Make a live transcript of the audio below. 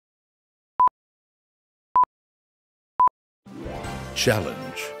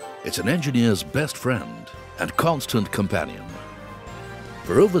Challenge. It's an engineer's best friend and constant companion.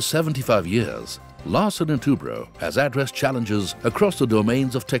 For over 75 years, Larsen & Toubro has addressed challenges across the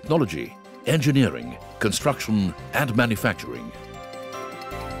domains of technology, engineering, construction and manufacturing.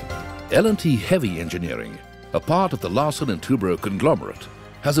 L&T Heavy Engineering, a part of the Larsen & Toubro conglomerate,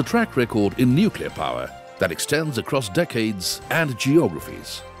 has a track record in nuclear power that extends across decades and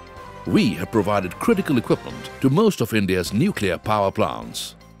geographies. We have provided critical equipment to most of India's nuclear power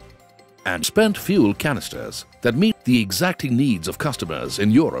plants and spent fuel canisters that meet the exacting needs of customers in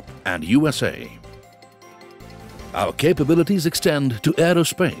Europe and USA. Our capabilities extend to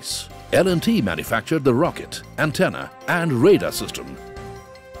aerospace. L&T manufactured the rocket, antenna and radar system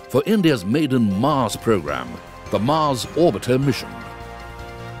for India's maiden Mars program, the Mars Orbiter mission.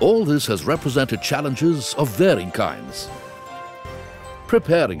 All this has represented challenges of varying kinds,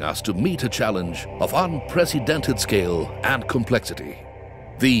 preparing us to meet a challenge of unprecedented scale and complexity.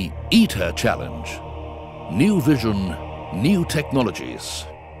 The Iter challenge. New vision, new technologies.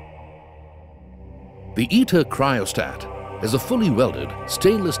 The Iter cryostat is a fully welded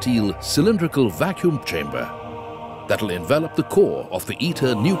stainless steel cylindrical vacuum chamber that will envelop the core of the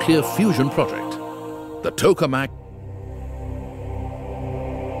Iter nuclear fusion project, the tokamak.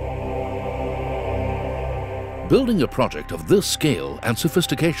 Building a project of this scale and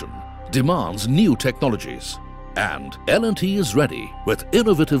sophistication demands new technologies, and L&T is ready with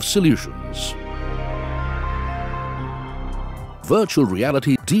innovative solutions. Virtual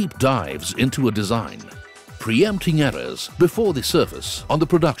reality deep dives into a design, preempting errors before they surface on the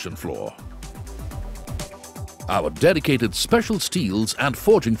production floor. Our dedicated special steels and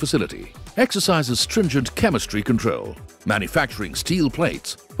forging facility exercises stringent chemistry control, manufacturing steel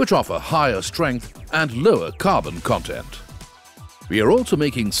plates which offer higher strength and lower carbon content. We are also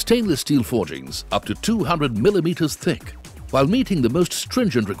making stainless steel forgings up to 200 millimeters thick while meeting the most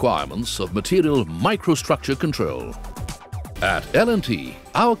stringent requirements of material microstructure control. At L&T,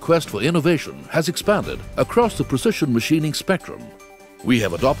 our quest for innovation has expanded across the precision machining spectrum. We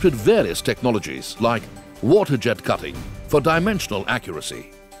have adopted various technologies like water jet cutting for dimensional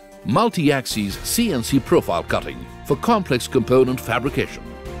accuracy, multi-axis CNC profile cutting for complex component fabrication,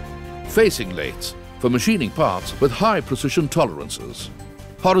 facing lathes for machining parts with high precision tolerances,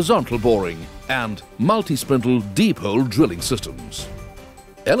 horizontal boring and multi-spindle deep hole drilling systems.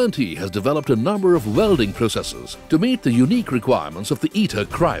 L&T has developed a number of welding processes to meet the unique requirements of the Iter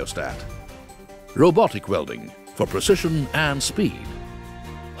cryostat. Robotic welding for precision and speed.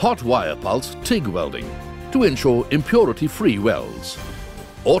 Hot wire pulse TIG welding to ensure impurity-free welds.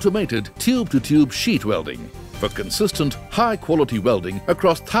 Automated tube-to-tube sheet welding for consistent, high-quality welding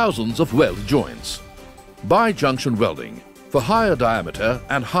across thousands of weld joints. Bi-junction welding for higher diameter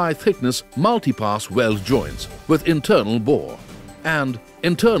and high-thickness multi-pass weld joints with internal bore. And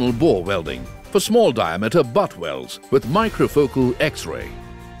internal bore welding for small diameter butt welds with microfocal X-ray.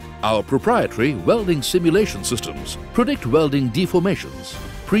 Our proprietary welding simulation systems predict welding deformations,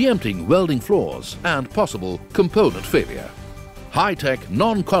 preempting welding flaws and possible component failure. High-tech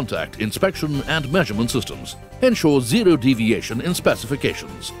non-contact inspection and measurement systems ensure zero deviation in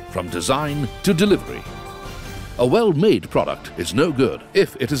specifications from design to delivery. A well-made product is no good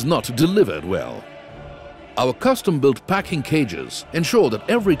if it is not delivered well. Our custom-built packing cages ensure that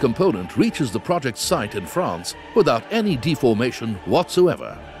every component reaches the project site in France without any deformation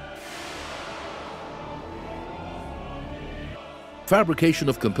whatsoever. Fabrication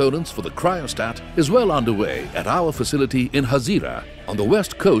of components for the cryostat is well underway at our facility in Hazira on the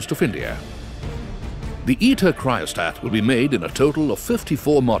west coast of India. The Iter cryostat will be made in a total of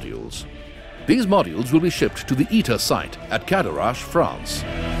 54 modules. These modules will be shipped to the Iter site at Cadarache, France,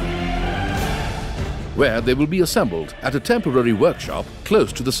 where they will be assembled at a temporary workshop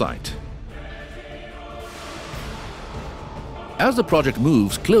close to the site. As the project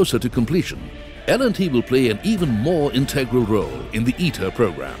moves closer to completion, L&T will play an even more integral role in the Iter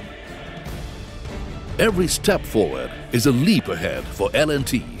program. Every step forward is a leap ahead for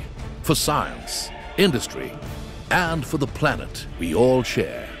L&T, for science, industry, and for the planet we all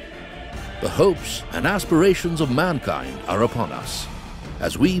share. The hopes and aspirations of mankind are upon us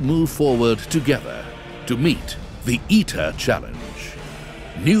as we move forward together to meet the Iter challenge.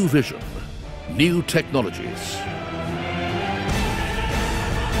 New vision, new technologies.